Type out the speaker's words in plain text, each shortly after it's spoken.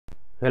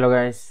Hello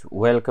guys,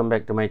 welcome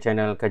back to my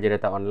channel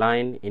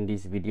Kajidataonline. In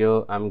this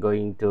video, I'm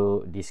going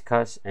to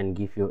discuss and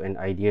give you an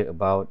idea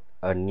about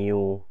a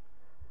new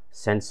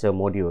sensor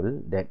module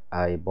that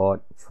I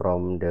bought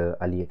from the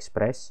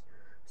AliExpress.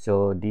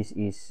 So this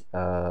is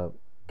a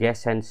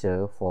gas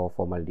sensor for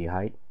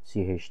formaldehyde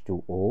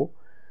CH2O.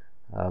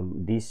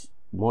 This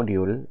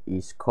module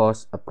is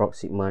cost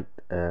approximate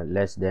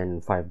less than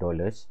 $5,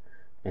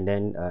 and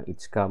then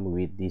it's come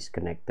with this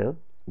connector,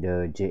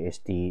 the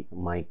JST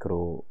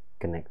micro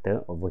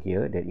connector over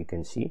here that you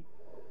can see.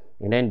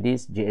 And then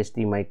this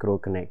JST micro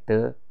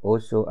connector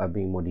also are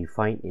being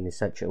modified in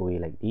such a way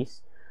like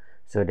this,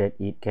 so that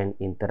it can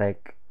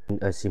interact in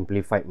a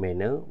simplified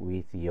manner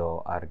with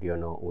your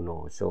Arduino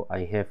Uno. So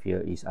I have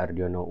here is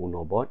Arduino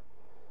Uno board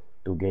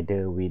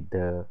together with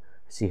the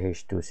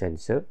CH2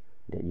 sensor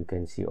that you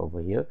can see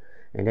over here,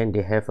 and then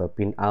they have a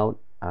pin out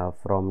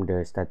from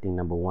the starting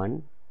number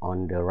 1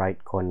 on the right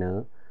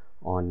corner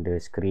on the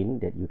screen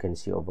that you can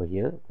see over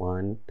here,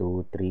 1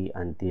 2 3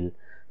 until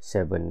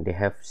 7. They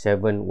have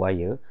 7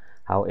 wire,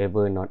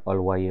 however not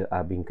all wire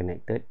are being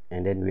connected.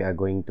 And then we are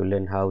going to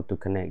learn how to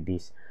connect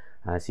this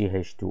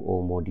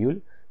CH2O module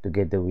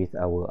together with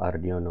our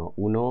Arduino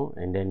Uno,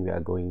 and then we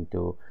are going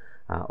to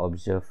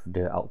observe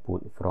the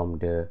output from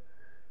the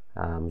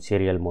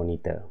serial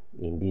monitor.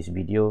 In this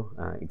video,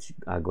 it's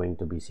going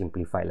to be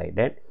simplified like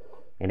that.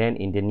 And then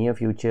in the near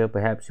future,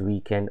 perhaps we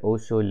can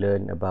also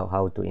learn about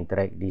how to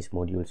interact this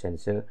module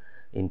sensor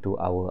into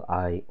our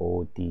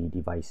IoT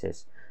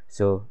devices.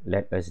 So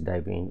let us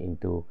dive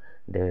into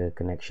the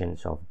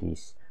connections of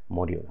this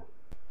module.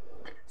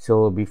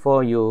 So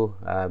before you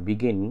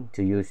begin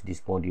to use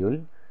this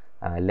module,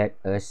 let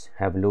us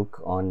have a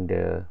look on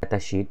the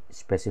datasheet,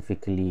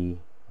 specifically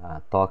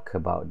talk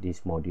about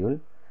this module.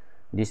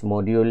 This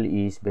module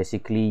is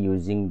basically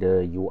using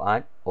the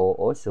UART, or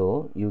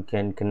also you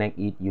can connect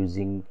it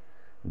using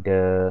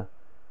the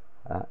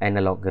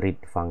analog read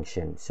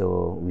function.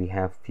 So we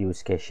have few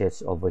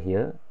sketches over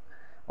here.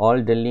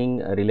 All the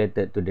link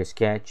related to the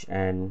sketch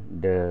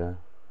and the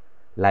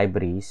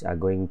libraries are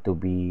going to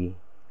be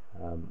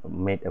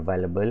made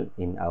available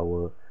in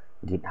our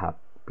GitHub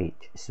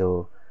page.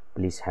 So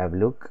please have a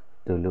look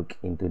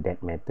into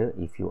that matter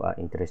if you are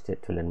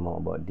interested to learn more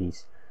about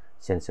this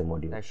sensor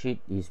module. The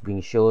sheet is being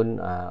shown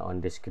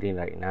on the screen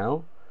right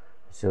now.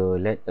 So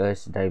let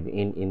us dive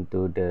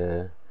into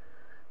the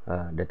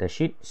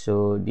datasheet.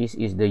 So this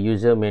is the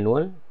user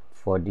manual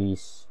for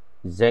this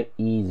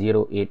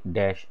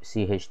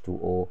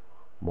ZE08CH20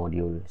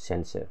 module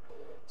sensor.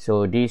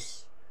 So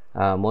this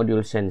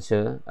module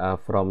sensor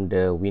from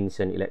the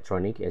Winson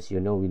Electronic. As you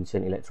know,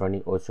 Winson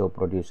Electronic also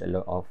produce a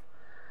lot of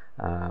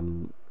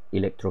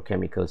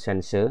electrochemical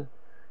sensor.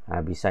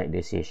 Beside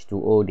the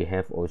CH2O, they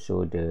have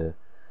also the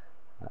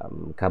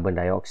carbon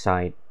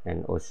dioxide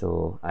and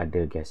also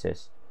other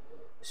gases.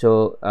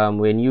 So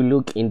when you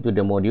look into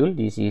the module,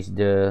 this is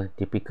the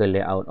typical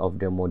layout of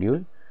the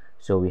module.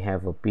 So we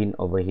have a pin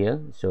over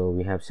here. So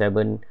we have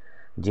 7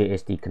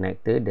 JST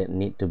connector that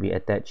need to be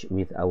attached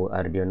with our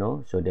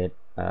Arduino, so that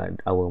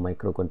our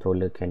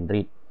microcontroller can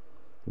read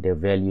the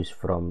values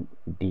from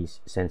this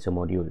sensor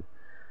module.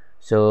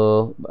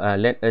 So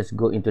let us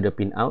go into the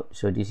pin out.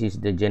 So this is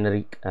the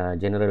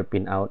general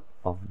pin out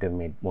of the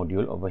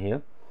module over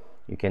here.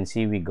 You can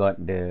see we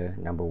got the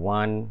number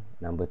 1,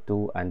 number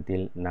 2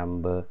 until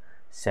number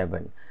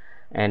 7,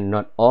 and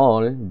not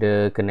all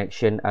the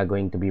connection are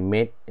going to be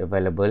made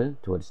available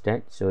towards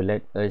that. So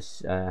let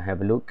us have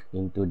a look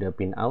into the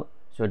pin out.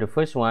 So the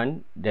first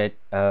one, that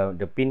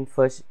the pin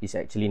first is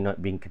actually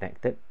not being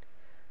connected,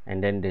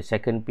 and then the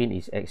second pin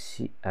is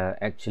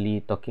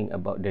actually talking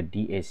about the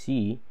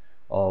DAC,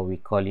 or we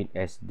call it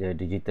as the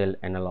digital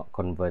analog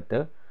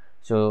converter.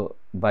 So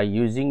by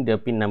using the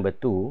pin number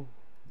 2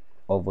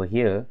 over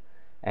here,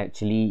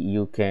 actually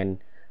you can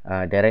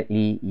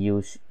directly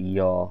use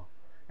your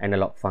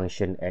analog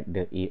function at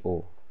the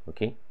AO.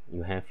 Okay,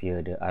 you have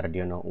here the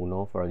Arduino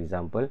Uno, for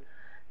example,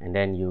 and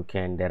then you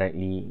can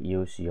directly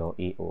use your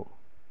AO.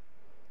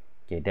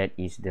 Okay, that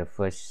is the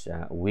first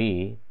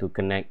way to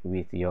connect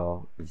with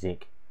your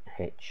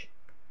ZH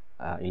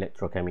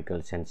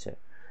electrochemical sensor.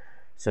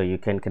 So you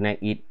can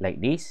connect it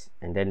like this,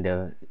 and then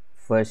the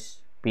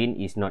first pin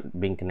is not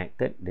being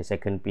connected. The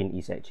second pin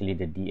is actually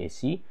the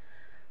DAC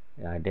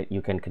that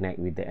you can connect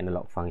with the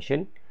analog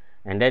function.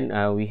 And then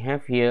we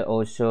have here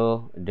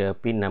also the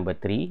pin number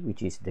 3,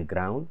 which is the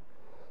ground.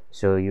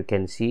 So you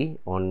can see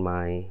on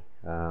my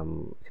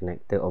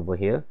connector over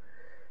here,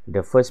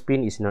 the first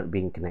pin is not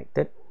being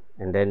connected,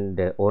 and then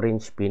the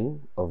orange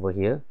pin over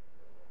here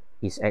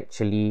is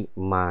actually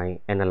my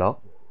analog.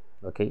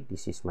 Okay,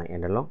 this is my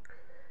analog.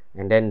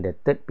 And then the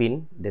third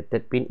pin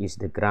is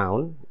the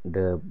ground.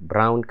 The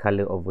brown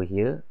color over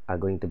here are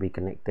going to be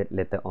connected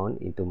later on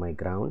into my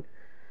ground.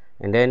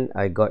 And then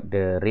I got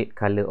the red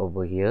color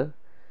over here,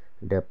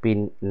 the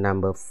pin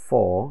number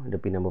 4. The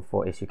pin number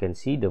 4, as you can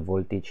see, the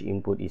voltage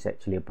input is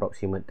actually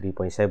approximate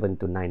 3.7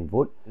 to 9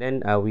 volt.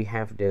 Then we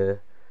have the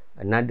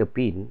another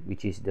pin,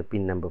 which is the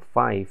pin number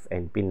 5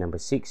 and pin number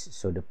 6.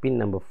 So the pin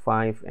number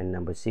 5 and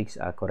number 6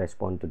 are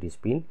correspond to this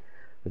pin.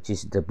 which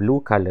is the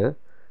blue color,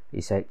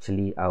 is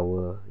actually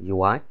our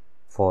UART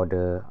for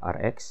the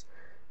RX,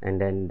 and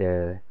then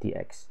the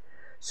TX.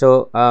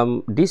 So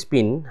this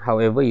pin,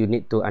 however, you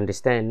need to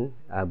understand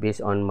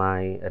based on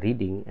my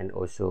reading and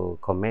also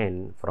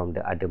comment from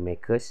the other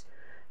makers,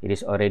 it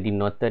is already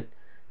noted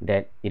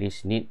that it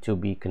is need to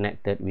be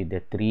connected with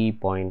the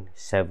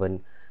 3.7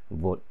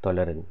 volt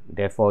tolerant.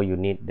 Therefore, you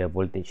need the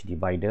voltage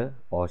divider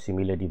or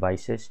similar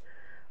devices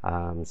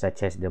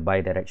such as the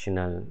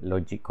bidirectional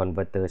logic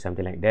converter,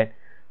 something like that,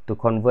 to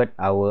convert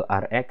our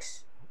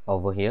RX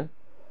over here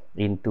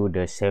into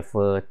the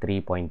safer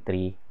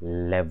 3.3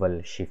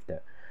 level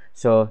shifter.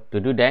 So to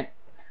do that,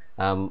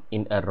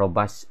 in a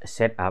robust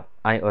setup,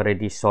 I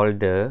already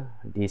solder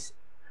this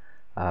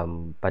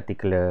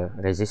particular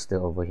resistor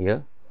over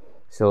here.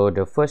 So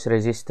the first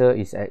resistor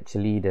is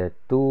actually the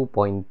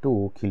 2.2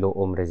 kilo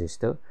ohm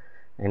resistor,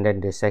 and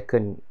then the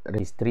second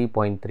is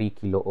 3.3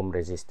 kilo ohm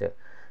resistor.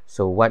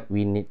 So what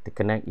we need to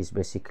connect is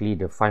basically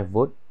the 5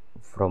 volt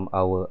from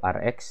our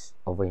RX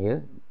over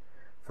here,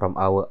 from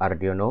our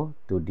Arduino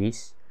to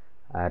this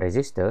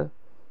resistor,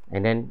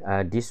 and then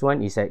this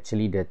one is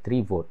actually the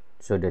 3 volt.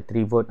 So the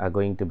 3 volt are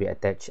going to be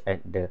attached at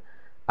the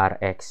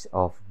RX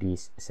of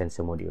this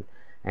sensor module,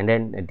 and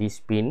then this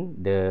pin,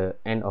 the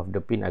end of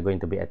the pin, are going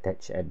to be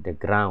attached at the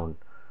ground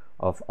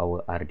of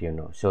our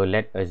Arduino. So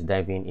let us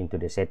dive into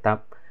the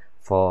setup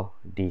for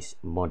this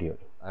module.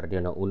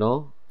 Arduino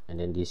Uno, and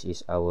then this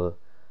is our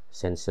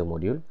sensor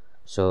module.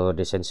 So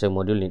the sensor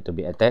module need to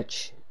be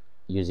attached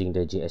using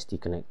the JST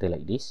connector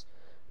like this.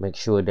 Make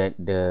sure that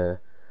the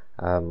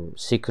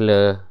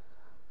circular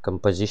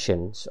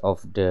compositions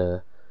of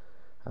the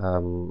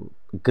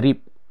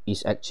grip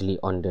is actually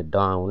on the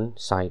down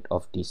side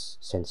of this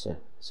sensor.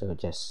 So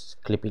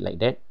just clip it like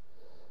that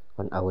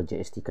on our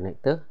JST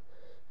connector,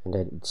 and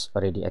then it's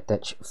already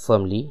attached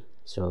firmly.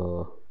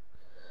 So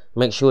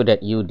make sure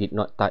that you did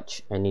not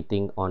touch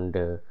anything on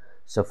the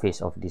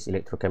surface of this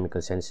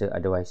electrochemical sensor,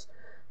 otherwise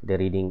the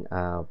reading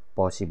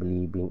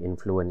possibly being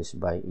influenced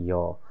by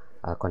your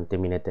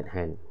contaminated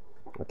hand.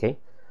 Okay,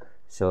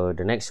 so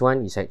the next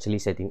one is actually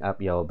setting up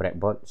your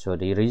breadboard. So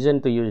the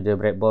reason to use the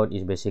breadboard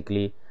is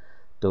basically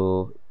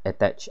to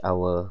attach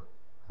our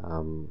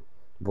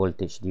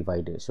voltage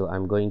divider. So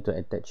I'm going to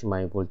attach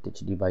my voltage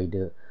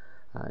divider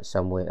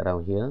somewhere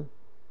around here.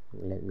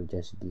 Let me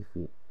just give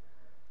it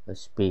a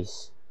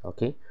space.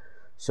 Okay,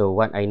 so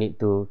what I need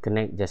to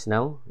connect just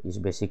now is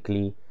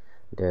basically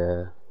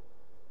the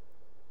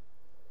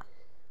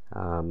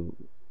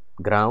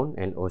ground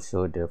and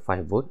also the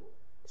 5 volt.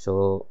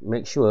 So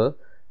make sure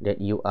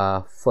that you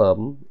are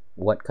firm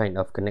what kind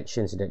of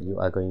connections that you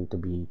are going to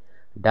be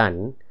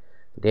done.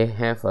 They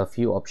have a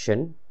few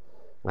options.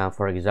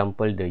 For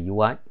example, the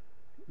UART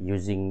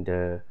using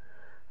the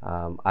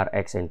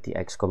RX and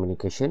TX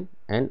communication,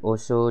 and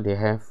also they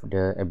have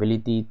the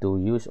ability to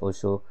use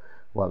also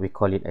what we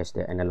call it as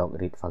the analog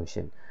read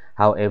function.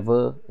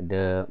 However,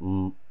 the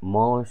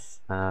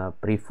most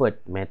preferred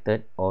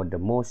method, or the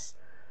most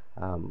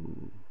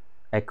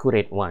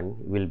accurate one,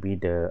 will be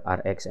the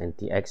RX and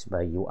TX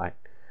by UART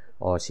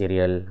or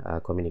serial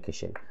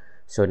communication.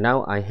 So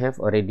now I have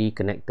already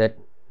connected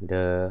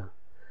the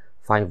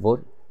 5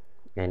 volt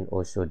and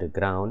also the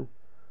ground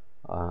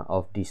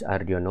of this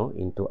Arduino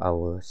into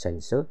our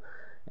sensor,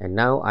 and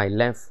now I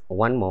left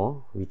one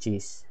more, which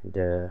is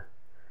the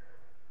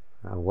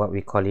what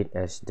we call it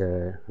as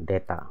the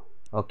data.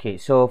 Okay,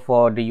 so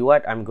for the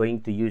UART, I'm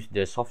going to use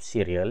the soft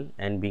serial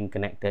and being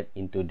connected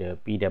into the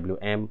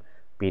PWM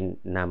pin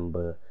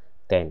number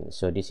 10.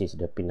 So this is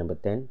the pin number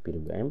 10,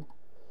 PWM,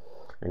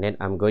 and then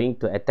I'm going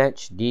to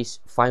attach this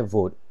 5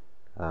 volt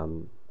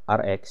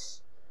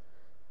RX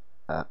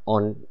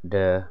on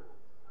the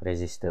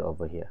resistor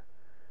over here.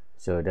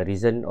 So the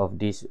reason of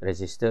this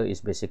resistor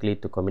is basically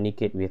to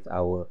communicate with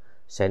our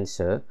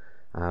sensor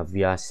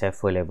via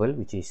safer level,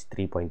 which is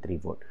 3.3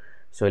 volt.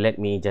 So let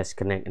me just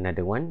connect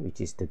another one,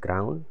 which is the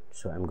ground.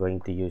 So I'm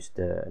going to use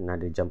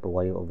another jumper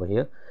wire over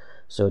here.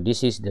 So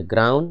this is the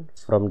ground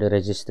from the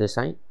resistor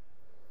side.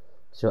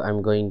 So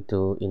I'm going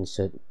to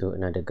insert to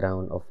another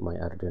ground of my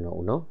Arduino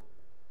Uno.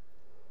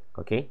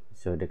 Okay,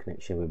 so the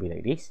connection will be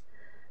like this,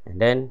 and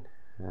then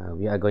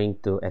we are going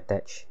to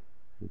attach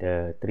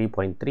the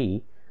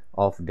 3.3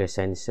 of the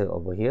sensor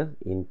over here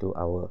into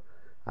our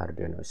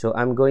Arduino. So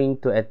I'm going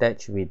to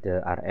attach with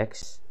the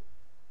RX.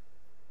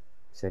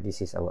 So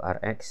this is our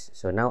RX.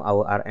 So now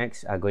our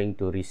RX are going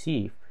to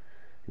receive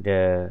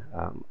the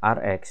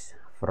RX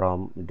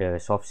from the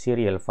soft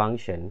serial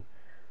function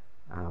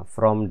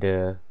from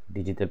the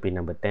digital pin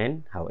number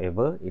 10.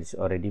 However, it's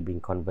already been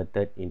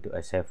converted into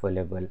a safer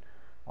level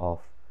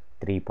of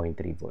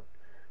 3.3 volt.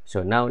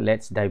 So now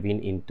let's dive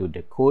into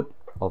the code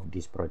of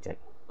this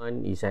project.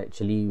 One is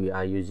actually we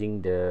are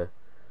using the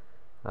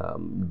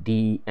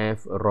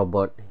DF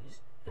robot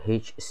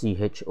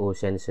HCHO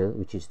sensor,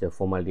 which is the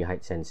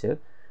formaldehyde sensor.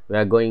 We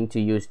are going to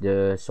use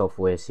the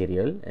software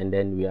serial, and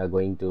then we are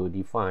going to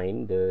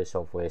define the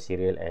software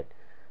serial at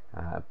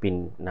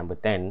pin number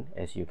 10.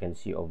 As you can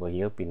see over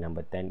here, pin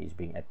number 10 is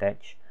being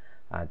attached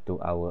to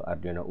our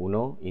Arduino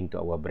Uno into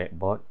our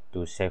breadboard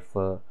to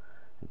safer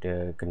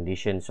the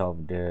conditions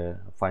of the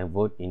 5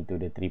 volt into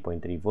the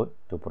 3.3 volt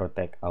to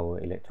protect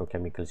our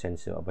electrochemical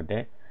sensor over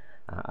there.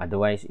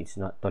 Otherwise it's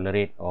not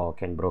tolerate or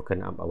can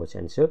broken up our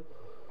sensor.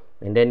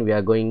 And then we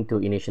are going to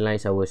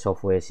initialize our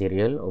software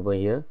serial over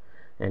here,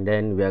 and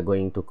then we are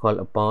going to call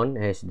upon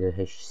as the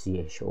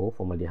HCHO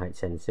formaldehyde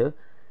sensor,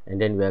 and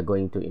then we are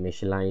going to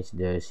initialize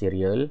the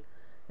serial,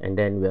 and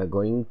then we are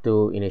going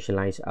to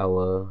initialize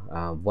our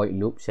void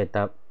loop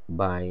setup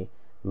by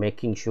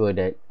making sure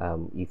that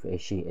if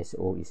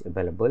HCHO is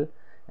available,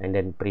 and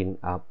then print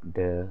up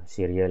the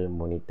serial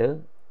monitor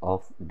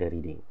of the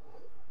reading,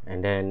 and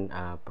then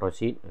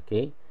proceed.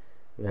 Okay,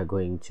 we are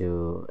going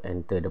to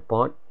enter the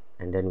port,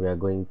 and then we are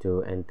going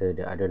to enter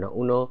the Arduino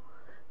Uno,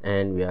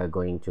 and we are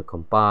going to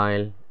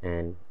compile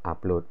and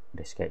upload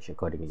the sketch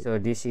accordingly. So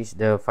this is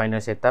the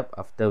final setup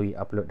after we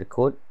upload the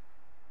code,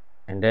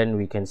 and then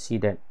we can see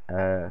that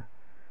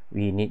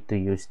we need to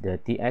use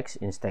the TX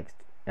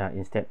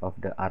instead of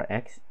the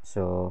RX.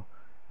 So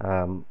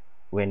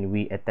when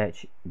we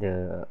attach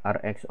the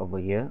RX over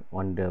here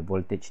on the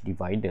voltage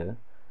divider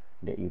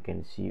that you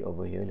can see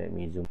over here, let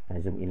me zoom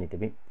in a little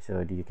bit.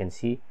 So you can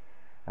see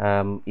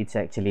it's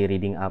actually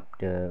reading up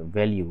the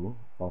value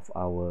of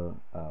our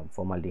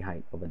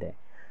formaldehyde over there.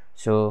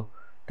 So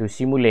to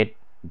simulate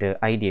the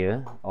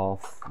idea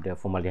of the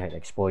formaldehyde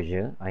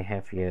exposure, I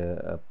have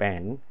here a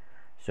pen.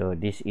 So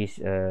this is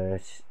a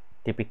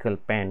typical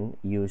pen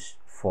used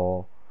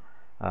for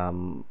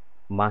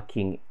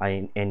marking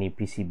any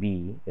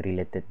PCB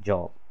related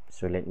job.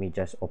 So let me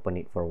just open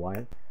it for a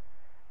while,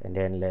 and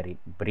then let it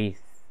breathe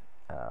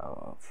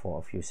for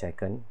a few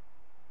seconds.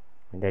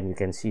 And then you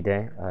can see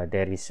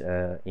there is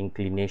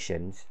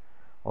inclinations,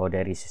 or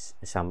there is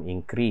some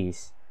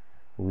increase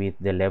with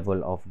the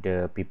level of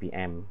the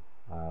ppm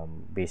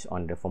based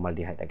on the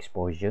formaldehyde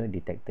exposure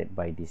detected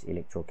by this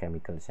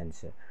electrochemical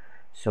sensor.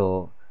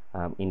 So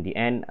in the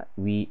end,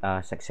 we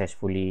are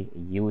successfully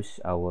use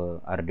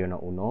our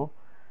Arduino Uno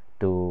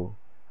to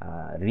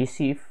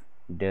receive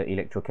the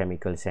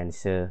electrochemical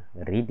sensor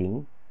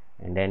reading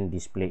and then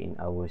display in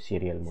our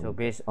serial mode. So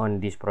based on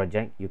this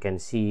project, you can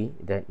see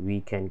that we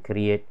can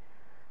create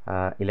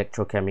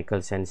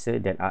electrochemical sensor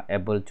that are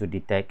able to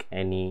detect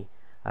any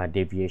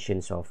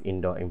deviations of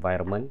indoor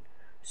environment.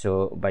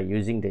 So by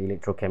using the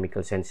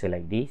electrochemical sensor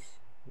like this,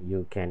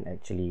 you can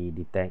actually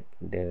detect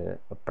the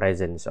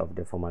presence of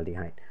the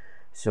formaldehyde.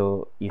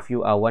 So if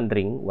you are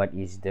wondering what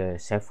is the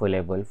safer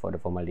level for the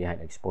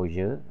formaldehyde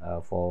exposure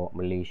for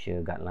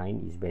Malaysia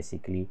guideline, is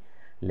basically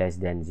less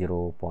than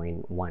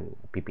 0.1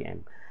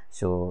 ppm.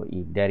 So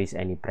if there is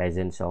any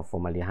presence of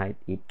formaldehyde,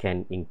 it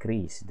can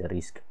increase the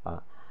risk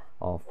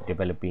of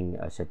developing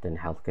a certain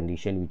health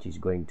condition, which is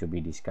going to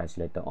be discussed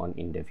later on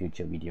in the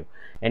future video.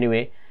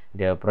 Anyway,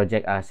 the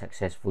project are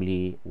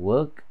successfully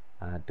worked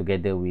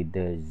together with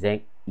the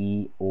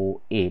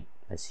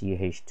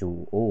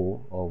ZE08CH20,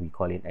 or we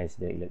call it as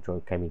the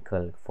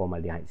electrochemical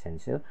formaldehyde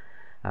sensor,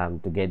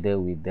 together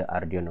with the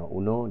Arduino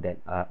Uno that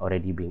are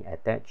already being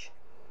attached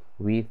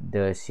with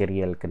the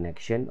serial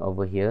connection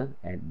over here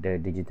at the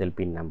digital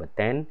pin number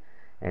 10.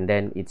 And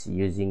then it's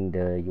using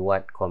the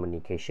UART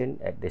communication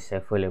at the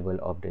safer level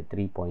of the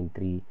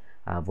 3.3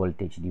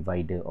 voltage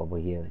divider over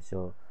here.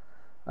 So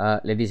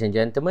ladies and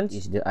gentlemen,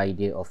 is the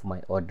idea of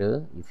my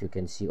order. If you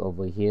can see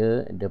over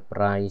here, the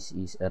price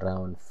is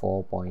around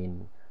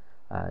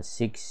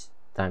 4.6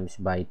 times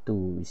by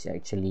 2 is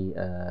actually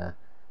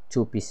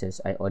 2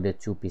 pieces. I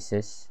ordered 2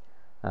 pieces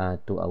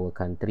to our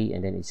country,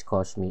 and then it's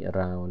cost me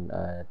around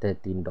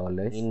 $13.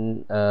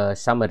 In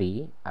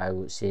summary, I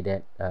would say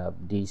that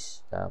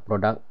this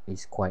product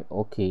is quite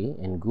okay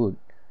and good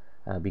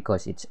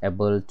because it's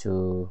able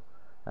to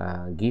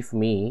give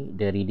me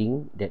the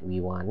reading that we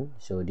want.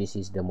 So this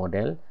is the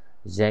model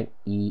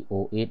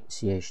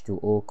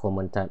ZE08CH20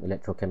 common type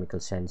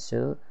electrochemical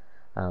sensor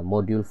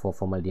module for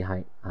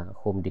formaldehyde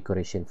home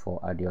decoration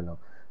for Arduino.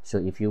 So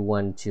if you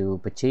want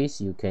to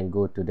purchase, you can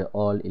go to the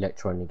All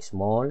Electronics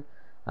Mall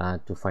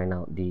to find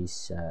out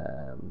this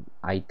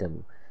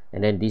item.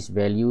 And then this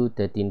value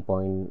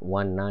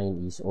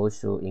 13.19 is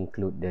also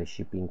include the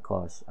shipping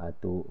cost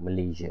to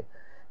Malaysia.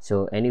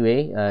 So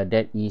anyway,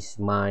 that is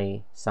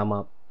my sum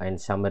up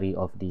and summary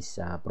of this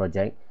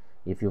project.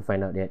 If you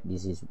find out that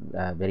this is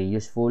very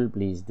useful,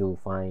 please do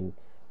find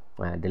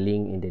the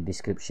link in the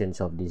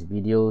descriptions of this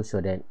video so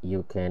that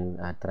you can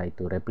try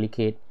to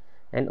replicate.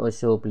 And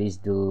also please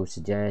do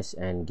suggest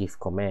and give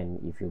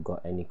comment if you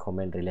got any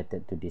comment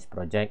related to this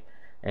project,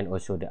 and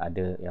also the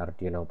other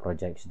Arduino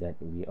projects that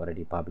we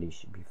already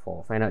published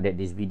before. Find out that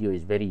this video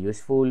is very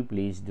useful,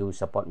 please do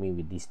support me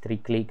with this 3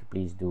 click.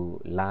 Please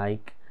do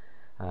like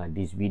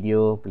this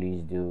video,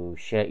 please do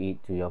share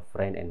it to your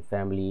friend and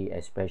family,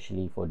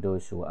 especially for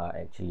those who are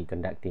actually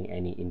conducting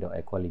any indoor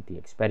air quality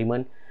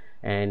experiment.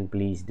 And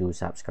please do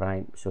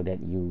subscribe so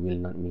that you will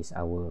not miss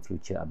our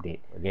future update.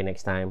 Again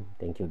next time,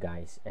 thank you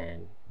guys,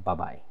 and bye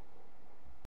bye.